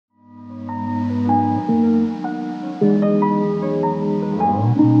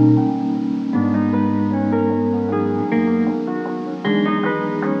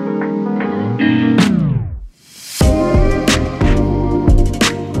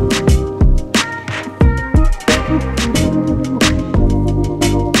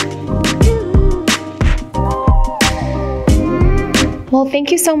Well,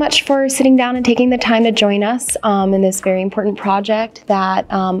 thank you so much for sitting down and taking the time to join us in this very important project that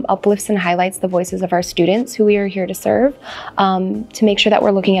uplifts and highlights the voices of our students who we are here to serve, to make sure that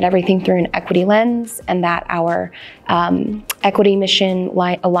we're looking at everything through an equity lens and that our equity mission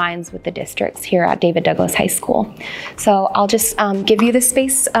aligns with the districts here at David Douglas High School. So I'll just give you the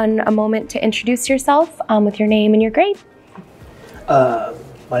space and a moment to introduce yourself with your name and your grade. My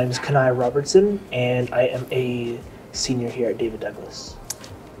name is Kanai Robertson, and I am a senior here at David Douglas.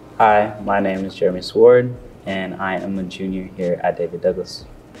 Hi, my name is Jeremy Sword, and I am a junior here at David Douglas.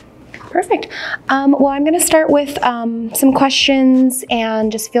 Perfect. Well, I'm going to start with some questions,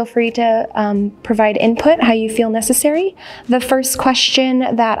 and just feel free to provide input how you feel necessary. The first question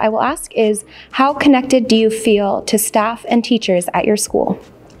that I will ask is, how connected do you feel to staff and teachers at your school?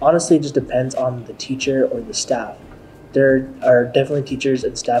 Honestly, it just depends on the teacher or the staff. There are definitely teachers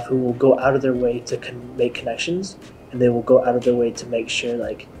and staff who will go out of their way to make connections, and they will go out of their way to make sure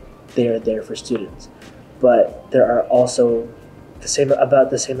like they are there for students. But there are also about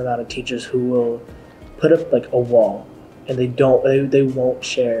the same amount of teachers who will put up like a wall, and they won't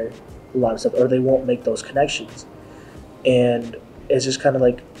share a lot of stuff, or they won't make those connections. And it's just kind of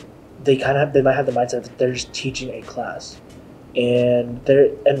like they might have the mindset that they're just teaching a class, and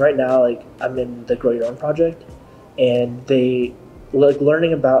right now like I'm in the Grow Your Own project, and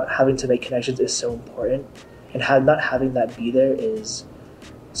learning about having to make connections is so important, and not having that be there is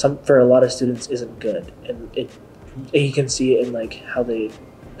for a lot of students isn't good, and you can see it in like how they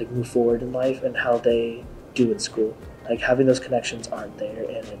like move forward in life and how they do in school. Like having those connections aren't there,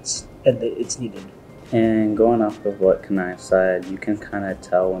 and it's needed. And going off of what Kanai said, you can kind of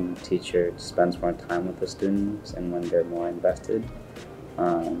tell when the teacher spends more time with the students and when they're more invested.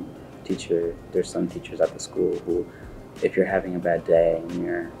 There's some teachers at the school who, if you're having a bad day and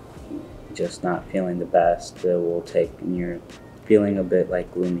you're just not feeling the best, they will take, and you're feeling a bit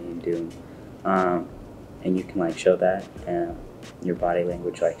like gloomy and doom, and you can like show that, and your body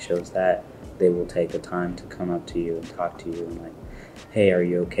language like shows that. They will take the time to come up to you and talk to you and like, hey, are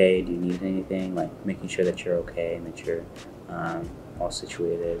you okay? Do you need anything? Like making sure that you're okay and that you're all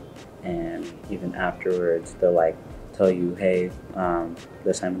situated. And even afterwards, they'll like tell you, hey, the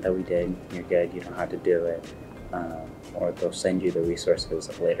assignment that we did, you're good, you don't have to do it. Or they'll send you the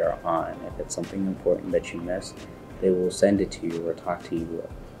resources later on. If it's something important that you missed, they will send it to you or talk to you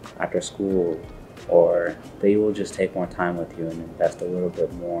after school, or they will just take more time with you and invest a little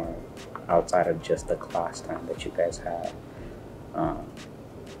bit more outside of just the class time that you guys have.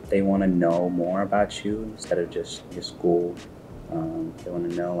 They want to know more about you instead of just your school. They want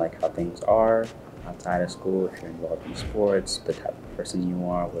to know like how things are outside of school, if you're involved in sports, the type of person you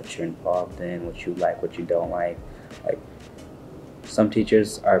are, what you're involved in, what you like, what you don't like. Like some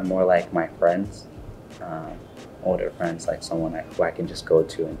teachers are more like my friends, older friends, like someone who I can just go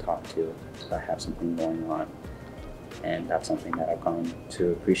to and talk to if I have something going on. And that's something that I've come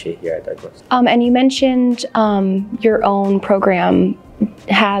to appreciate here at Douglas. And you mentioned your own program.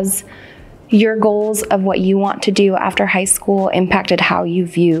 Has your goals of what you want to do after high school impacted how you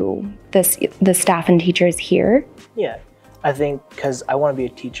view the staff and teachers here? Yeah, I think because I want to be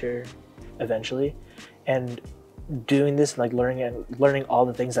a teacher eventually, and doing this and like learning all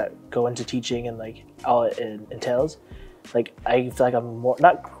the things that go into teaching and like all it entails, like I feel like I'm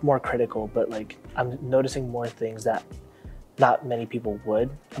not more critical, but like I'm noticing more things that not many people would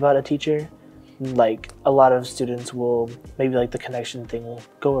about a teacher. Like a lot of students will maybe like the connection thing will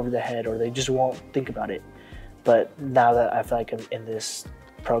go over their head, or they just won't think about it. But now that I feel like I'm in this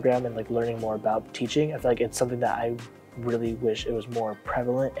program and like learning more about teaching, I feel like it's something that I really wish it was more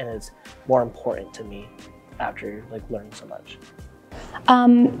prevalent, and it's more important to me after like learning so much.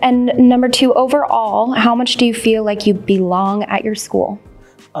 And number two, overall, how much do you feel like you belong at your school?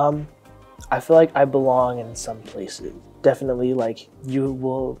 I feel like I belong in some places. Definitely, like you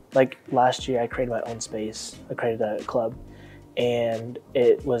will, like last year I created my own space. I created a club, and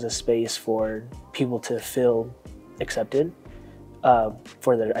it was a space for people to feel accepted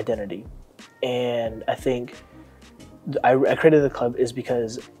for their identity. And I think I created the club is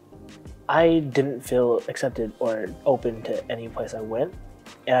because I didn't feel accepted or open to any place I went,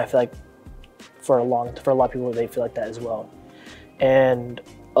 and I feel like for a lot of people they feel like that as well. And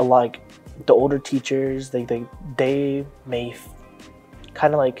like the older teachers, they may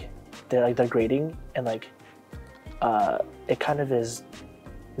kind of like they're grading, and like it kind of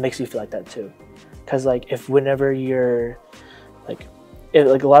makes you feel like that too, because like whenever you're like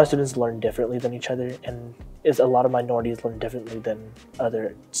a lot of students learn differently than each other, and a lot of minorities learn differently than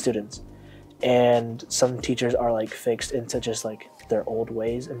other students. And some teachers are like fixed into just like their old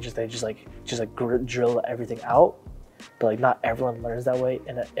ways, and they just drill everything out. but like not everyone learns that way.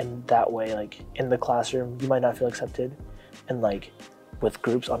 And in that way, like in the classroom, you might not feel accepted, and like with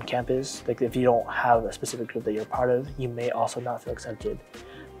groups on campus, like if you don't have a specific group that you're part of, you may also not feel accepted.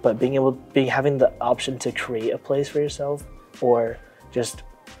 But having the option to create a place for yourself or just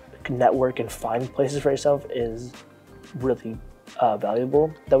network and find places for yourself is really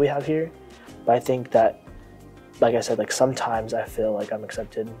valuable that we have here. But I think that, like I said, like sometimes I feel like I'm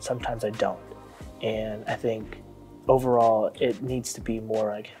accepted, sometimes I don't. And I think overall it needs to be more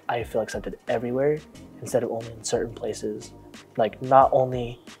like I feel accepted everywhere instead of only in certain places. Like not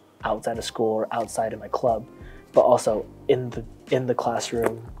only outside of school or outside of my club, but also in the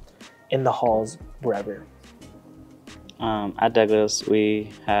classroom, in the halls, wherever. At Douglas,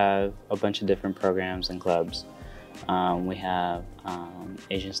 we have a bunch of different programs and clubs. We have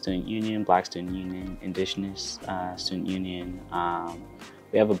Asian Student Union, Black Student Union, Indigenous Student Union.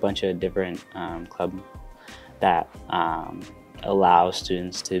 We have a bunch of different clubs that allow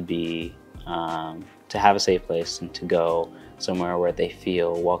students to be to have a safe place and to go somewhere where they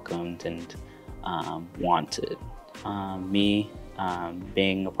feel welcomed and wanted. Me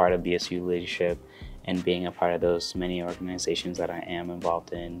being a part of BSU leadership and being a part of those many organizations that I am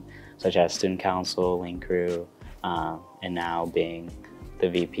involved in, such as Student Council, Link Crew, and now being the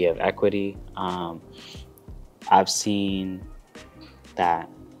VP of Equity, I've seen that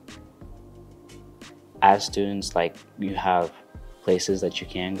as students, like, you have places that you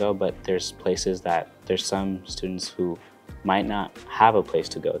can go, but there's some students who might not have a place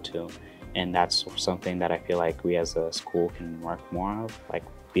to go to. And that's something that I feel like we as a school can work more of, like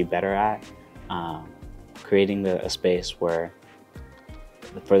be better at, creating a space where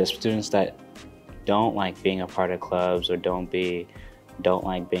for the students that don't like being a part of clubs or don't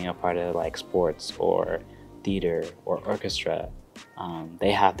like being a part of like sports or theater or orchestra,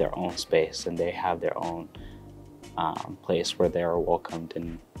 they have their own space and they have their own place where they're welcomed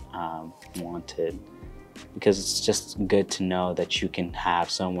and wanted. Because it's just good to know that you can have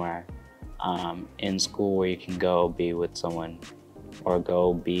somewhere in school where you can go be with someone or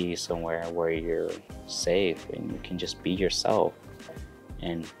go be somewhere where you're safe and you can just be yourself.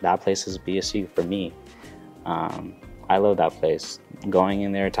 And that place is BSU for me. I love that place. Going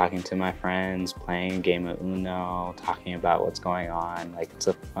in there, talking to my friends, playing a game of Uno, talking about what's going on. Like, it's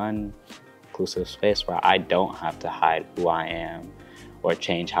a fun, inclusive space where I don't have to hide who I am or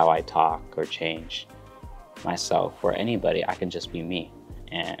change how I talk or change myself or anybody. I can just be me.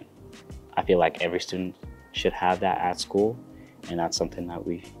 And I feel like every student should have that at school, and that's something that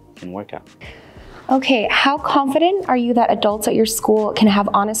we can work at. Okay, how confident are you that adults at your school can have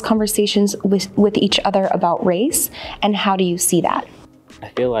honest conversations with each other about race, and how do you see that? I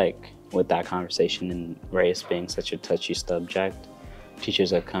feel like with that conversation and race being such a touchy subject,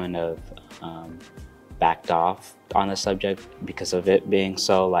 teachers have kind of backed off on the subject because of it being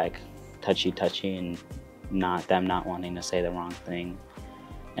so like touchy and not wanting to say the wrong thing.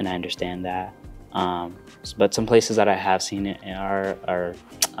 And I understand that. But some places that I have seen it are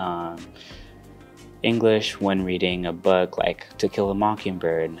English when reading a book like To Kill a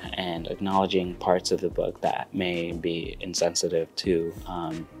Mockingbird and acknowledging parts of the book that may be insensitive to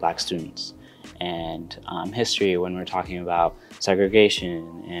Black students. And history when we're talking about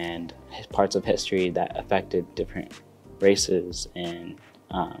segregation and parts of history that affected different races. And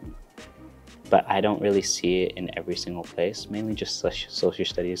but I don't really see it in every single place, mainly just social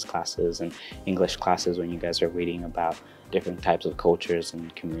studies classes and English classes when you guys are reading about different types of cultures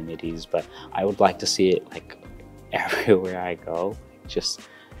and communities. But I would like to see it like everywhere I go. Just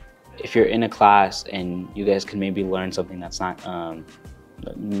if you're in a class and you guys can maybe learn something that's not,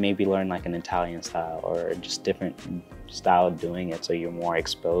 maybe learn like an Italian style or just different style of doing it so you're more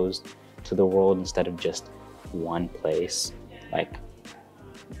exposed to the world instead of just one place. Like,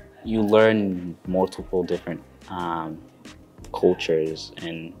 you learn multiple different cultures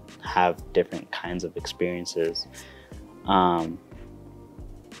and have different kinds of experiences. But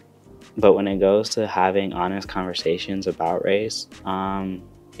when it goes to having honest conversations about race,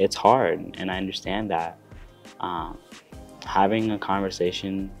 it's hard, and I understand that. Having a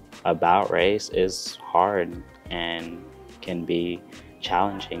conversation about race is hard and can be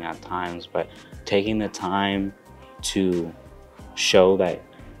challenging at times, but taking the time to show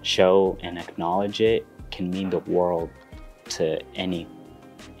and acknowledge it can mean the world to any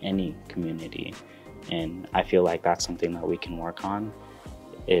community. And I feel like that's something that we can work on,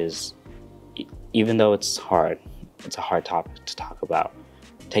 is even though it's a hard topic to talk about,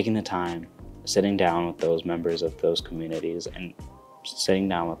 taking the time, sitting down with those members of those communities and sitting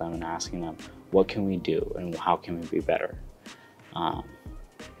down with them and asking them, what can we do and how can we be better?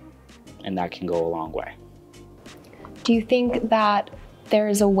 And that can go a long way. Do you think that there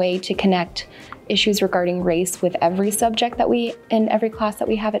is a way to connect issues regarding race with every subject that in every class that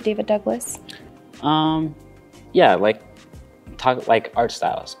we have at David Douglas? Yeah, like art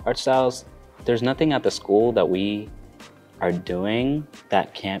styles. Art styles, there's nothing at the school that we are doing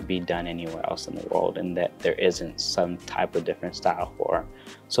that can't be done anywhere else in the world, and that there isn't some type of different style for.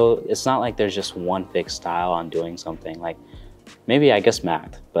 So it's not like there's just one fixed style on doing something. Like maybe I guess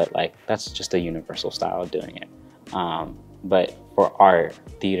math, but like that's just a universal style of doing it. But for art,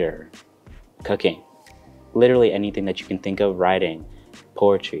 theater, cooking, literally anything that you can think of, writing,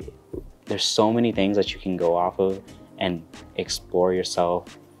 poetry, there's so many things that you can go off of and explore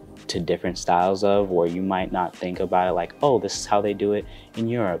yourself to different styles of, where you might not think about it like, oh, this is how they do it in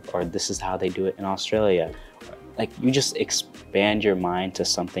Europe, or this is how they do it in Australia. Like you just expand your mind to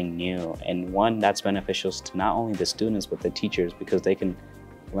something new. And one, that's beneficial to not only the students, but the teachers, because they can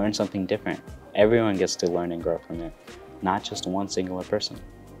learn something different. Everyone gets to learn and grow from it, not just one singular person.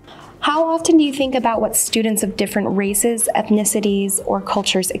 How often do you think about what students of different races, ethnicities, or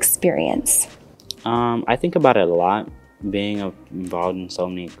cultures experience? I think about it a lot. Being involved in so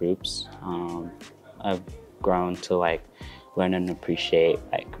many groups, I've grown to like learn and appreciate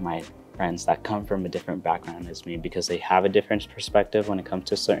like my friends that come from a different background as me, because they have a different perspective when it comes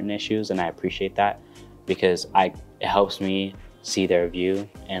to certain issues, and I appreciate that because it helps me see their view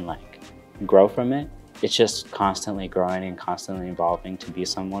and like grow from it. It's just constantly growing and constantly evolving to be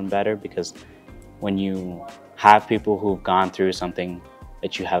someone better, because when you have people who've gone through something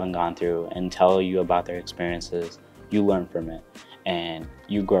that you haven't gone through and tell you about their experiences, you learn from it and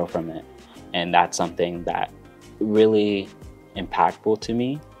you grow from it. And that's something that really impactful to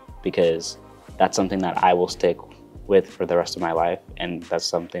me, because that's something that I will stick with for the rest of my life, and that's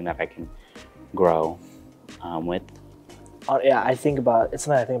something that I can grow with. Yeah, it's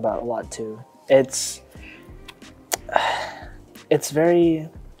something I think about a lot too. It's very,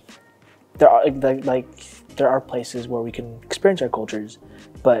 there are places where we can experience our cultures,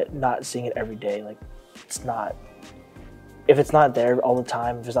 but not seeing it every day. Like if it's not there all the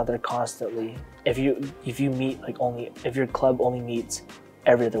time, if it's not there constantly, if you meet if your club only meets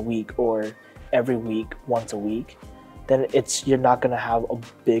every other week or every week once a week, then you're not gonna have a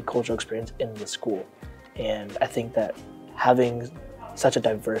big cultural experience in the school. And I think that having such a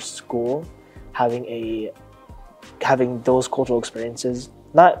diverse school, having those cultural experiences,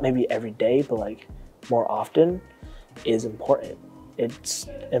 not maybe every day, but like more often, is important. It's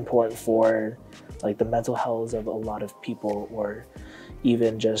important for like the mental health of a lot of people, or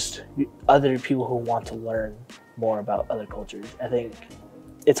even just other people who want to learn more about other cultures. I think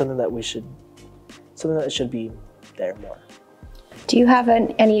it's something that should be there more. Do you have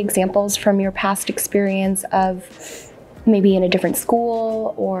any examples from your past experience of maybe in a different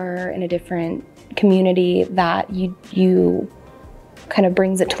school or in a different community that you kind of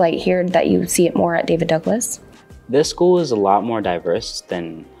brings it to light here, that you see it more at David Douglas? This school is a lot more diverse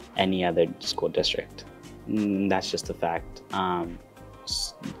than any other school district. That's just a fact.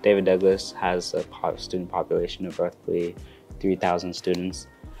 David Douglas has a student population of roughly 3,000 students,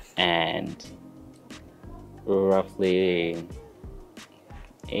 and roughly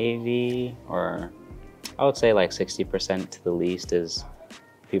 80, or I would say like 60% to the least, is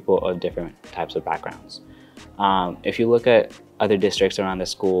people of different types of backgrounds. If you look at other districts around the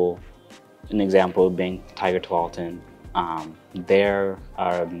school, an example being Tiger Tualatin, they're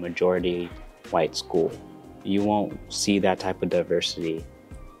a majority white school. You won't see that type of diversity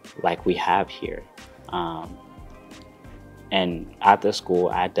like we have here. And at the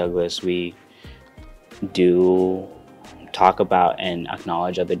school, at Douglas, we do talk about and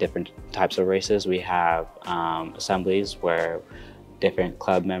acknowledge other different types of races. We have assemblies where different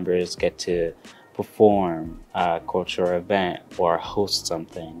club members get to perform a cultural event or host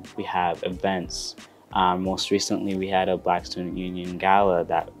something. We have events. Most recently, we had a Black Student Union Gala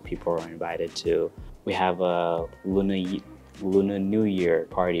that people were invited to. We have a Lunar New Year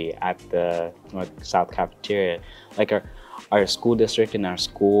party at the North-South cafeteria. Like our school district and our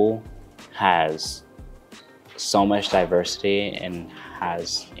school has so much diversity and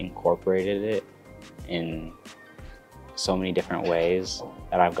has incorporated it in so many different ways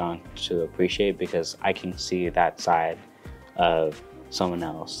that I've gone to appreciate, because I can see that side of someone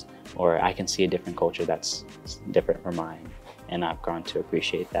else, or I can see a different culture that's different from mine, and I've gone to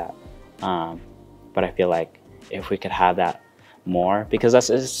appreciate that. But I feel like if we could have that more, because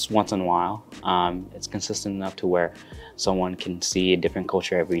it's once in a while, it's consistent enough to where someone can see a different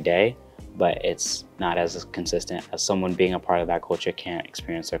culture every day, but it's not as consistent as someone being a part of that culture can't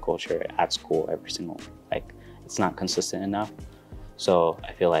experience their culture at school every single, like it's not consistent enough. So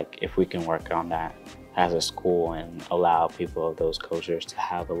I feel like if we can work on that, as a school and allow people of those cultures to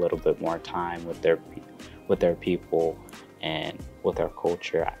have a little bit more time with their people and with our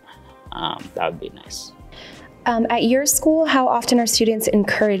culture, that would be nice. At your school, how often are students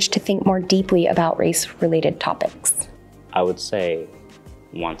encouraged to think more deeply about race-related topics? I would say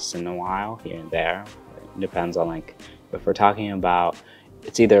once in a while, here and there. It depends on, like, if we're talking about,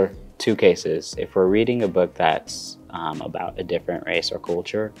 it's either two cases. If we're reading a book that's about a different race or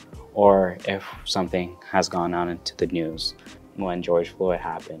culture, or if something has gone on into the news, when George Floyd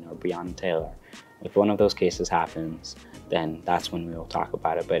happened or Breonna Taylor. If one of those cases happens, then that's when we will talk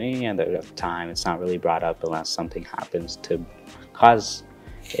about it. But any other time, it's not really brought up unless something happens to cause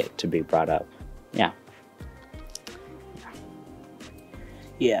it to be brought up. Yeah.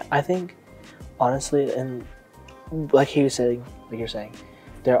 Yeah, I think, honestly, and like you're saying,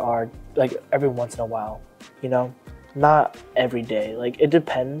 there are, like, every once in a while, you know, not every day. Like, it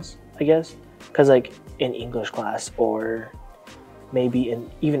depends, I guess, because, like, in English class, or maybe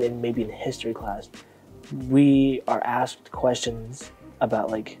even in history class, we are asked questions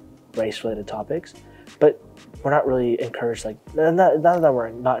about, like, race-related topics, but we're not really encouraged. Like, not that we're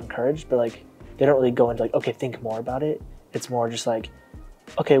not encouraged, but, like, they don't really go into, like, okay, think more about it. It's more just like,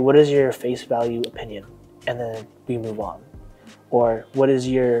 okay, what is your face value opinion? And then we move on. Or what is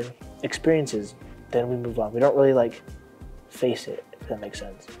your experiences? Then we move on. We don't really, like, face it, if that makes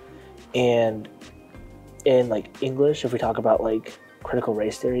sense. And in, like, English, if we talk about, like, critical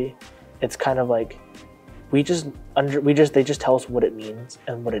race theory, it's kind of like they just tell us what it means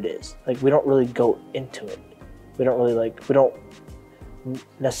and what it is. Like, we don't really go into it. We don't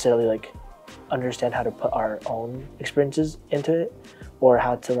necessarily, like, understand how to put our own experiences into it, or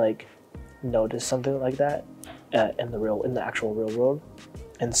how to, like, notice something like that in the actual real world.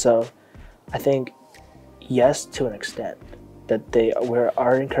 And so I think, yes, to an extent, that we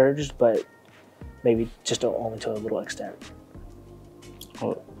are encouraged, but maybe just only to a little extent.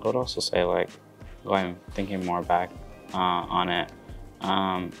 I would also say, like, thinking more back on it,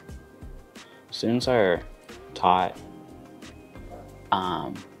 students are taught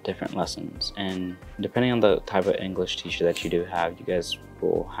different lessons, and depending on the type of English teacher that you do have, you guys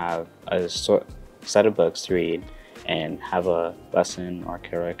will have a set of books to read and have a lesson or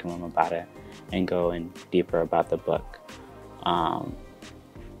curriculum about it and go in deeper about the book.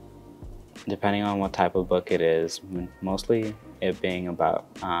 Depending on what type of book it is, mostly it being about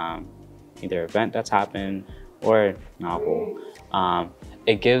either event that's happened or novel.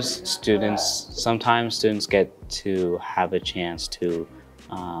 It gives students, sometimes students get to have a chance to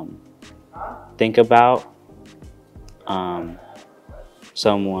think about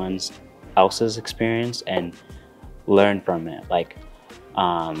someone else's experience and learn from it. Like,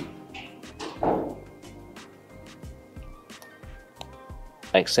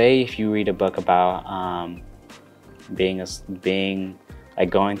 say if you read a book about being like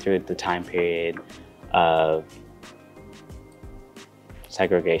going through the time period of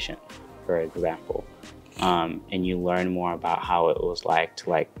segregation, for example, and you learn more about how it was like to,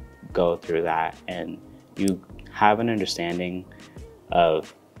 like, go through that, and you have an understanding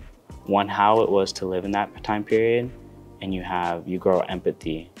of how it was to live in that time period, and you grow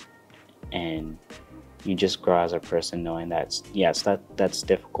empathy, and you just grow as a person, knowing that yes, that's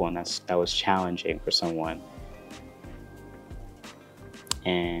difficult and that was challenging for someone,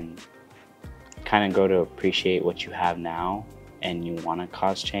 and kind of grow to appreciate what you have now, and you want to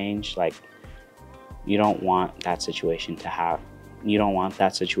cause change. Like, you don't want that situation to happen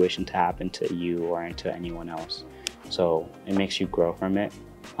to you or into anyone else. So it makes you grow from it.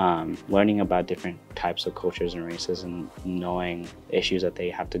 Learning about different types of cultures and races, and knowing issues that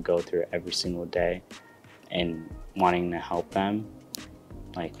they have to go through every single day, and wanting to help them,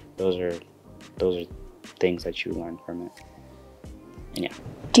 like, those are things that you learn from it. And yeah.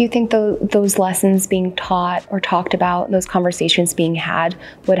 Do you think those lessons being taught or talked about, those conversations being had,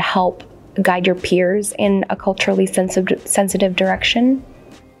 would help guide your peers in a culturally sensitive direction?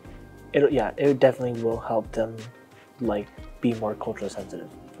 It definitely will help them, like, be more culturally sensitive.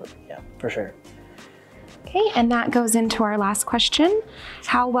 For sure. Okay, and that goes into our last question.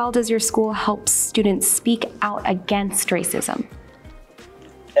 How well does your school help students speak out against racism?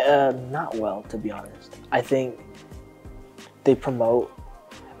 Not well, to be honest. I think they promote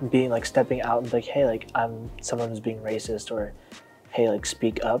being, like, stepping out and, like, hey, like, I'm someone who's being racist, or hey, like,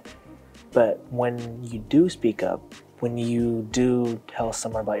 speak up. But when you do speak up, when you do tell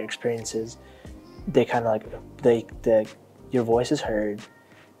someone about your experiences, they kind of, like, your voice is heard.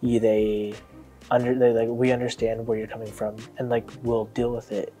 We understand where you're coming from, and, like, we'll deal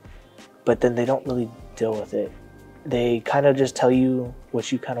with it. But then they don't really deal with it. They kind of just tell you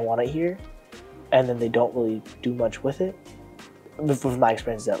what you kind of want to hear, and then they don't really do much with it. From my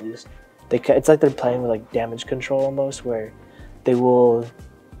experience, at least, it's like they're playing with like damage control almost, where they will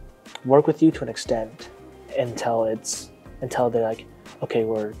work with you to an extent until they're like, okay,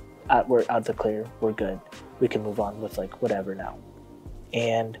 we're out of the clear, we're good, we can move on with like whatever now.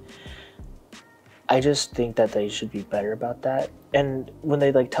 And I just think that they should be better about that. And when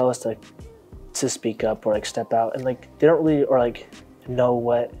they like tell us to speak up or like step out, and like they don't really or like know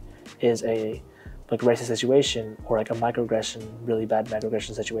what is a like racist situation or like a microaggression, really bad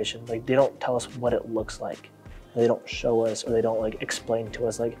microaggression situation, like they don't tell us what it looks like. They don't show us, or they don't like explain to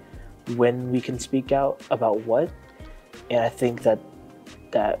us like when we can speak out about what. And I think that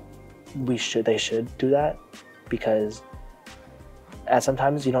they should do that, because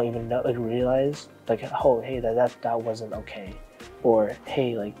sometimes you don't even know, like realize like, oh hey, that wasn't okay, or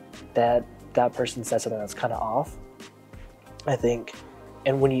hey, like that person said something that's kind of off. I think,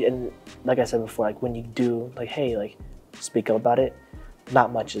 and like I said before, like when you do like, hey, like speak up about it,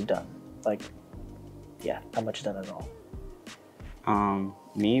 not much is done. Like, yeah, not much is done at all.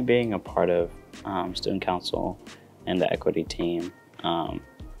 Me being a part of student council and the equity team,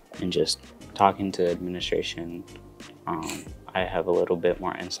 and just talking to administration, I have a little bit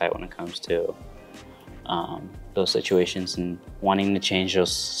more insight when it comes to those situations and wanting to change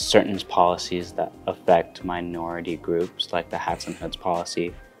those certain policies that affect minority groups, like the hats and hoods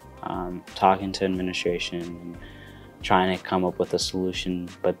policy. Talking to administration and trying to come up with a solution,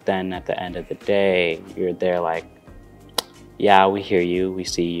 but then at the end of the day, you're there like, yeah, we hear you, we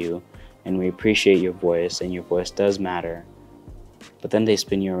see you, and we appreciate your voice, and your voice does matter. But then they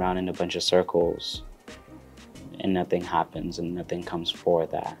spin you around in a bunch of circles, and nothing happens, and nothing comes for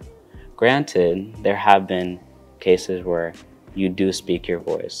that. Granted, there have been cases where you do speak your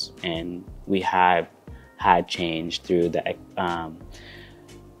voice, and we have had change through the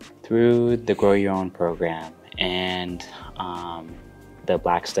Grow Your Own program and the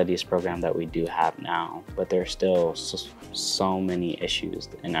Black Studies program that we do have now. But there are still so many issues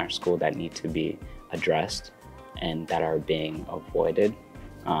in our school that need to be addressed and that are being avoided.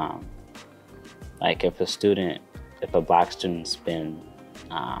 Like if a Black student's been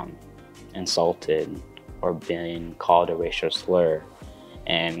insulted or being called a racial slur,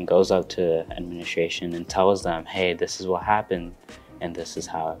 and goes up to administration and tells them, hey, this is what happened and this is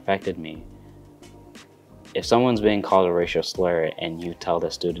how it affected me. If someone's being called a racial slur and you tell the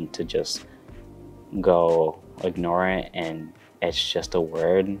student to just go ignore it and it's just a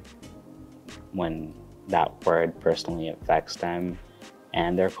word, when that word personally affects them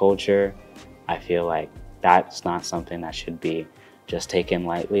and their culture, I feel like that's not something that should be just taken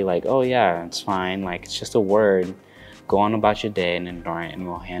lightly, like, oh yeah, it's fine, like it's just a word, go on about your day and ignore it and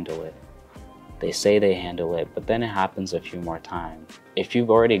we'll handle it. They say they handle it, but then it happens a few more times. If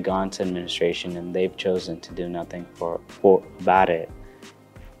you've already gone to administration and they've chosen to do nothing about it,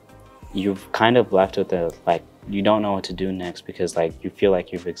 you've kind of left with you don't know what to do next, because like you feel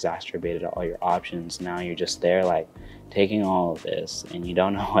like you've exacerbated all your options. Now you're just there like taking all of this and you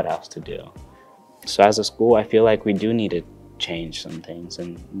don't know what else to do. So as a school, I feel like we do need to change some things,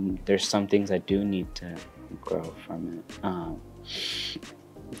 and there's some things that do need to grow from it.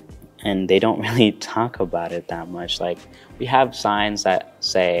 And they don't really talk about it that much. Like, we have signs that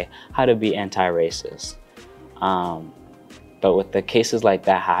say how to be anti-racist. But with the cases like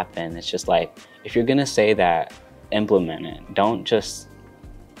that happen, it's just like, if you're gonna say that, implement it. Don't just,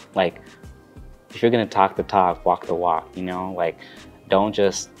 like, if you're gonna talk the talk, walk the walk, you know? Like, don't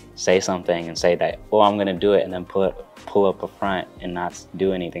just say something and say that, oh, I'm gonna do it, and then pull up a front and not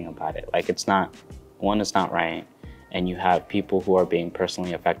do anything about it. Like, it's not right. And you have people who are being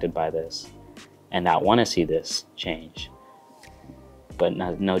personally affected by this and that want to see this change, but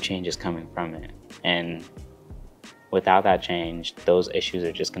no change is coming from it. And without that change, those issues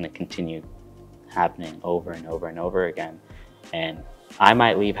are just going to continue happening over and over and over again. And I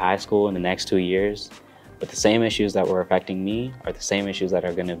might leave high school in the next 2 years, but the same issues that were affecting me are the same issues that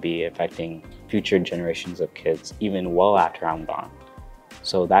are going to be affecting future generations of kids, even well after I'm gone.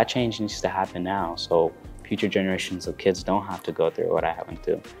 So that change needs to happen now, so future generations of kids don't have to go through what I went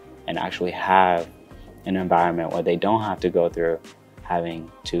through, and actually have an environment where they don't have to go through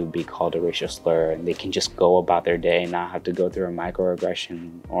having to be called a racial slur, and they can just go about their day and not have to go through a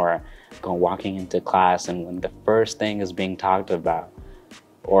microaggression or go walking into class and when the first thing is being talked about,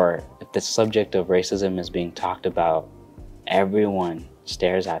 or if the subject of racism is being talked about, everyone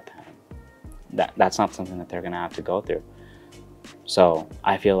stares at them. That's not something that they're gonna have to go through. So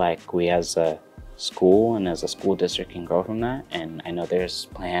I feel like we as a school and as a school district can grow from that, and I know there's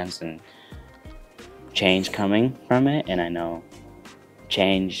plans and change coming from it, and I know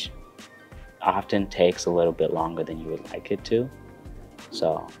change often takes a little bit longer than you would like it to.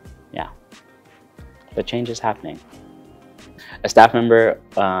 So yeah, the change is happening. A staff member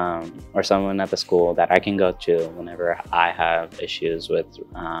or someone at the school that I can go to whenever I have issues with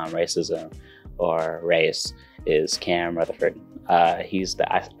racism or race is Cam Rutherford. He's the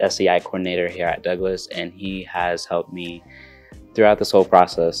SEI coordinator here at Douglas, and he has helped me throughout this whole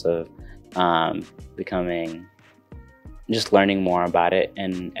process of just learning more about it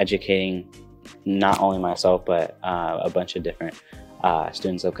and educating not only myself, but a bunch of different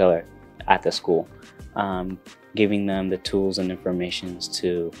students of color at the school, giving them the tools and information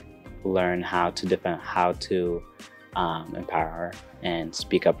to learn how to defend, how to empower and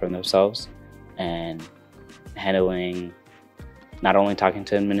speak up for themselves, and handling, not only talking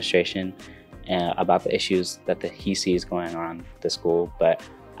to administration about the issues that he sees going on at the school, but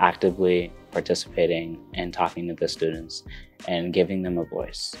actively participating and talking to the students and giving them a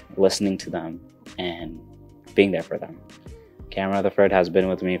voice, listening to them and being there for them. Cam Rutherford has been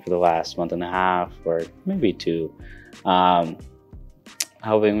with me for the last month and a half or maybe 2,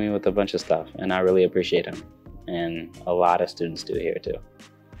 helping me with a bunch of stuff, and I really appreciate him, and a lot of students do here too.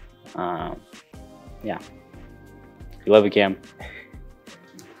 Yeah, we love you, Cam.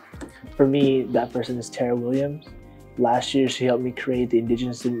 For me, that person is Tara Williams. Last year, she helped me create the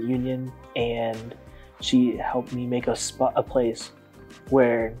Indigenous Student Union, and she helped me make a place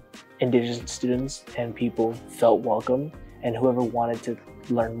where Indigenous students and people felt welcome, and whoever wanted to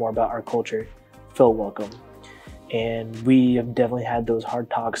learn more about our culture felt welcome. And we have definitely had those hard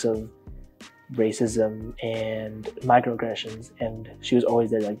talks of racism and microaggressions, and she was always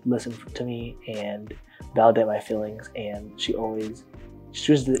there to listen to me and validate my feelings, and she's always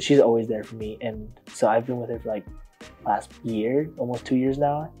there for me. And so I've been with her for last year, almost 2 years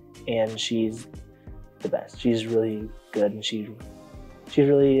now, and she's the best. She's really good, and she's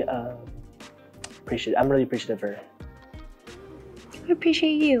really appreciative. I'm really appreciative of her. I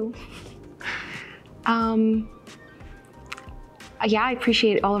appreciate you. Yeah, I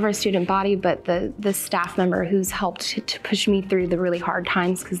appreciate all of our student body, but the staff member who's helped to push me through the really hard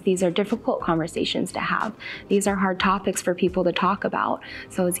times, because these are difficult conversations to have. These are hard topics for people to talk about.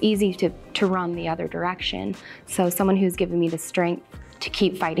 So it's easy to run the other direction. So someone who's given me the strength to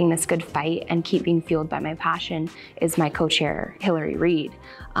keep fighting this good fight and keep being fueled by my passion is my co-chair, Hillary Reed.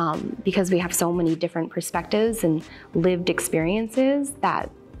 Because we have so many different perspectives and lived experiences that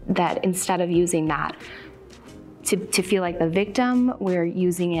instead of using that to feel like the victim, we're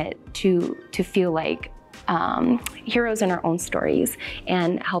using it to feel like heroes in our own stories,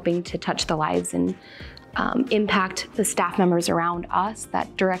 and helping to touch the lives and impact the staff members around us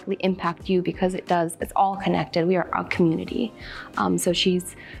that directly impact you, because it's all connected. We are a community. So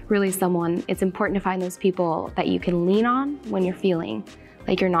she's really someone, it's important to find those people that you can lean on when you're feeling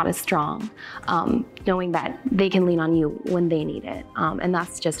like you're not as strong, knowing that they can lean on you when they need it. And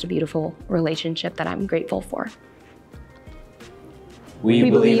that's just a beautiful relationship that I'm grateful for.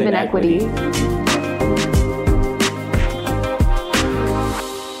 We believe in equity.